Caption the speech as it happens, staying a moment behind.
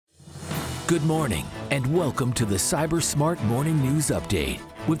Good morning, and welcome to the Cyber Smart Morning News Update.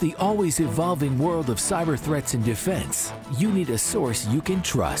 With the always evolving world of cyber threats and defense, you need a source you can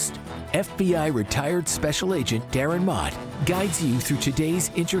trust. FBI retired Special Agent Darren Mott guides you through today's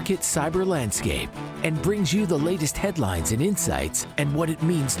intricate cyber landscape and brings you the latest headlines and insights and what it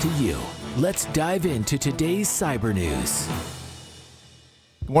means to you. Let's dive into today's cyber news.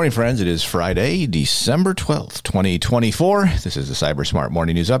 Good morning, friends. It is Friday, December 12th, 2024. This is the Cyber Smart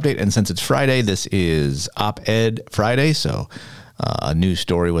Morning News Update. And since it's Friday, this is Op-Ed Friday. So a news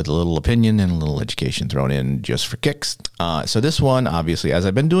story with a little opinion and a little education thrown in just for kicks. So this one, obviously, as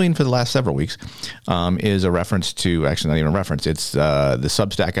I've been doing for the last several weeks, is a reference to, actually not even a reference, it's the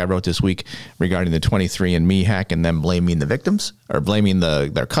substack I wrote this week regarding the 23andMe hack and them blaming the victims or blaming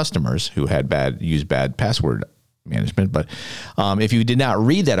their customers who had used bad password management. But if you did not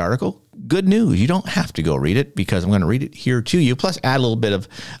read that article, good news. You don't have to go read it because I'm going to read it here to you, plus add a little bit of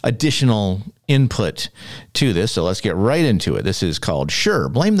additional input to this. So let's get right into it. This is called Sure,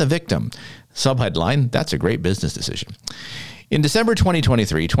 Blame the Victim. Subheadline, that's a great business decision. In December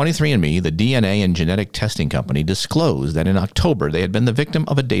 2023, 23andMe, the DNA and genetic testing company, disclosed that in October they had been the victim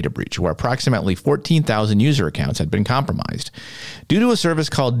of a data breach where approximately 14,000 user accounts had been compromised. Due to a service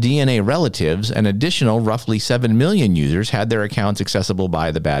called DNA Relatives, an additional roughly 7 million users had their accounts accessible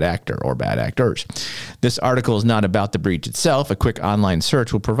by the bad actor or bad actors. This article is not about the breach itself. A quick online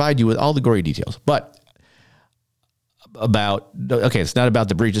search will provide you with all the gory details. It's not about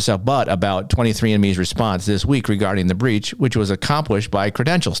the breach itself, but about 23andMe's response this week regarding the breach, which was accomplished by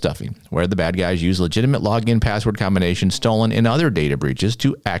credential stuffing, where the bad guys use legitimate login password combinations stolen in other data breaches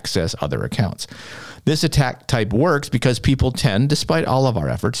to access other accounts. This attack type works because people tend, despite all of our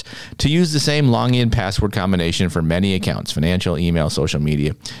efforts, to use the same login password combination for many accounts, financial, email, social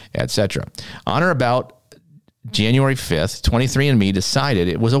media, etc. On or about January 5th, 23andMe decided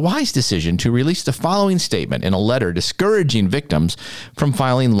it was a wise decision to release the following statement in a letter discouraging victims from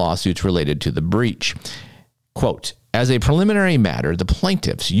filing lawsuits related to the breach. Quote, as a preliminary matter, the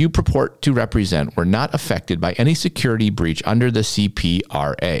plaintiffs you purport to represent were not affected by any security breach under the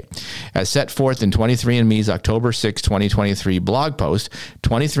CPRA. As set forth in 23andMe's October 6, 2023 blog post,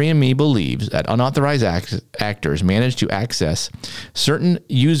 23andMe believes that unauthorized actors managed to access certain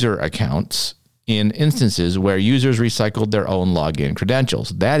user accounts in instances where users recycled their own login credentials.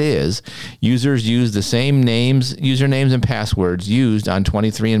 That is, users used the same usernames and passwords used on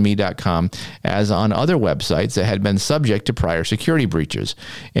 23andme.com as on other websites that had been subject to prior security breaches,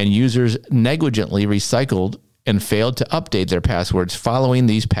 and users negligently recycled and failed to update their passwords following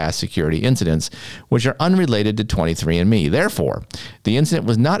these past security incidents, which are unrelated to 23andMe. Therefore, the incident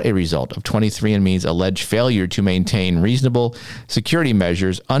was not a result of 23andMe's alleged failure to maintain reasonable security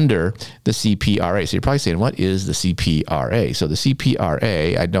measures under the CPRA. So you're probably saying, what is the CPRA? So the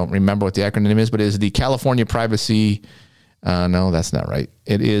CPRA, I don't remember what the acronym is, but it is the California Privacy... no, that's not right.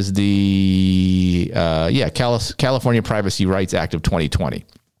 It is the California Privacy Rights Act of 2020.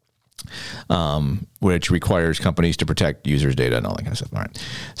 Which requires companies to protect users' data and all that kind of stuff. All right.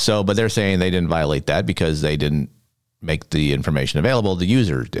 So, but they're saying they didn't violate that because they didn't make the information available. The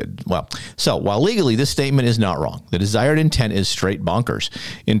users did. Well, so while legally this statement is not wrong, the desired intent is straight bonkers.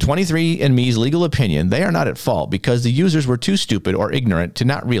 In 23andMe's legal opinion, they are not at fault because the users were too stupid or ignorant to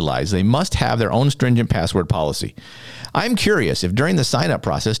not realize they must have their own stringent password policy. I'm curious if during the sign-up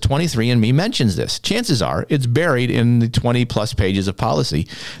process, 23andMe mentions this. Chances are it's buried in the 20-plus pages of policy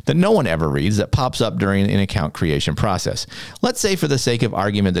that no one ever reads that pops up during an account creation process. Let's say for the sake of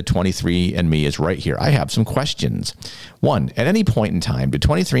argument that 23andMe is right here. I have some questions. 1, at any point in time, did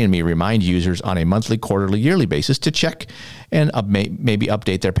 23andMe remind users on a monthly, quarterly, yearly basis to check and maybe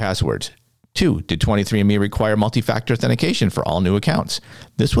update their passwords? 2, did 23andMe require multi-factor authentication for all new accounts?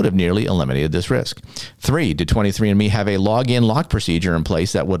 This would have nearly eliminated this risk. 3, did 23andMe have a login lock procedure in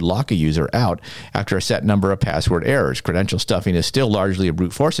place that would lock a user out after a set number of password errors? Credential stuffing is still largely a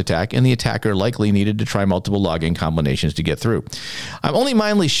brute force attack, and the attacker likely needed to try multiple login combinations to get through. I'm only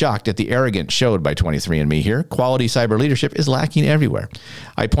mildly shocked at the arrogance showed by 23andMe here. Quality cyber leadership is lacking everywhere.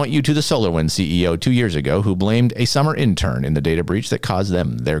 I point you to the SolarWinds CEO 2 years ago who blamed a summer intern in the data breach that caused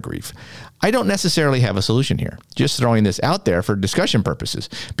them their grief. I don't necessarily have a solution here, just throwing this out there for discussion purposes,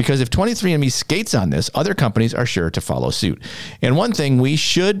 because if 23andMe skates on this, other companies are sure to follow suit. And one thing we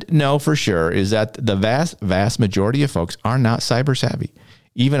should know for sure is that the vast majority of folks are not cyber savvy.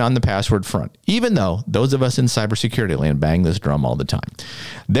 even on the password front, even though those of us in cybersecurity land bang this drum all the time.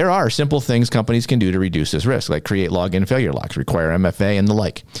 There are simple things companies can do to reduce this risk, like create login failure locks, require MFA, and the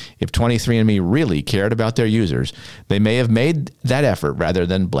like. If 23andMe really cared about their users, they may have made that effort rather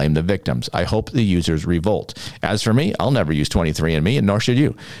than blame the victims. I hope the users revolt. As for me, I'll never use 23andMe, and nor should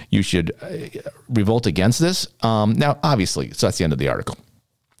you. You should revolt against this. Now, obviously, so that's the end of the article.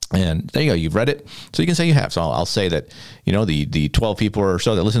 And there you go. You've read it, so you can say you have. So I'll say that, the 12 people or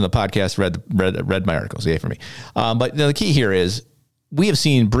so that listen to the podcast read my articles. Yay for me. But the key here is we have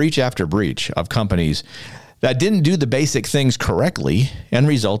seen breach after breach of companies that didn't do the basic things correctly and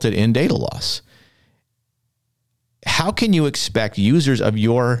resulted in data loss. How can you expect users of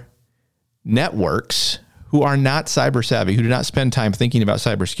your networks who are not cyber savvy, who do not spend time thinking about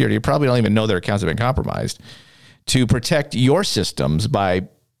cybersecurity, who probably don't even know their accounts have been compromised, to protect your systems by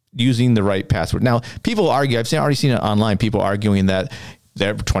using the right password? Now, people argue, I've already seen it online, people arguing that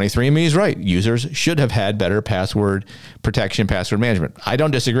 23andMe is right. Users should have had better password protection, password management. I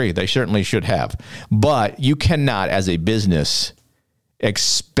don't disagree. They certainly should have. But you cannot, as a business,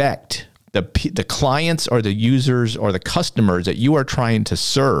 expect the clients or the users or the customers that you are trying to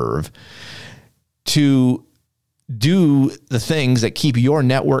serve to do the things that keep your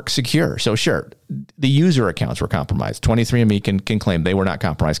network secure. So sure, the user accounts were compromised. 23andMe can claim they were not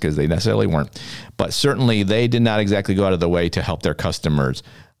compromised because they necessarily weren't. But certainly they did not exactly go out of the way to help their customers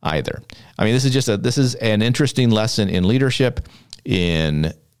either. I mean, this is an interesting lesson in leadership,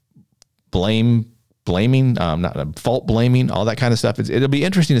 in fault blaming, all that kind of stuff. It'll be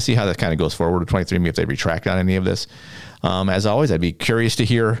interesting to see how that kind of goes forward with 23andMe if they retract on any of this. As always, I'd be curious to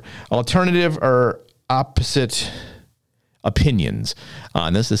hear alternative or opposite opinions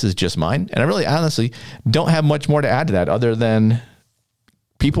on this. This is just mine. And I really honestly don't have much more to add to that other than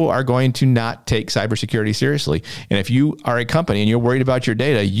people are going to not take cybersecurity seriously. And if you are a company and you're worried about your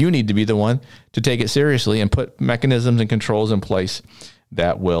data, you need to be the one to take it seriously and put mechanisms and controls in place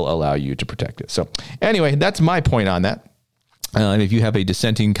that will allow you to protect it. So anyway, that's my point on that. And if you have a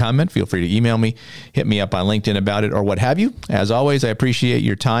dissenting comment, feel free to email me, hit me up on LinkedIn about it or what have you. As always, I appreciate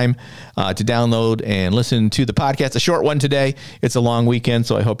your time to download and listen to the podcast. A short one today. It's a long weekend,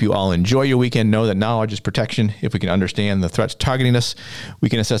 so I hope you all enjoy your weekend. Know that knowledge is protection. If we can understand the threats targeting us, we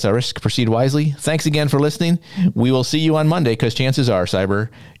can assess our risk, proceed wisely. Thanks again for listening. We will see you on Monday because chances are cyber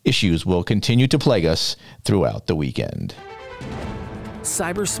issues will continue to plague us throughout the weekend.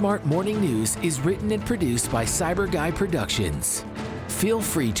 Cyber Smart Morning News is written and produced by Cyber Guy Productions. Feel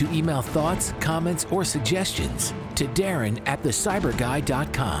free to email thoughts, comments, or suggestions to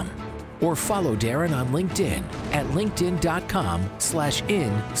Darren@thecyberguy.com or follow Darren on LinkedIn at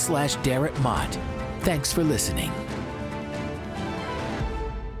linkedin.com/in/DarrettMott. Thanks for listening.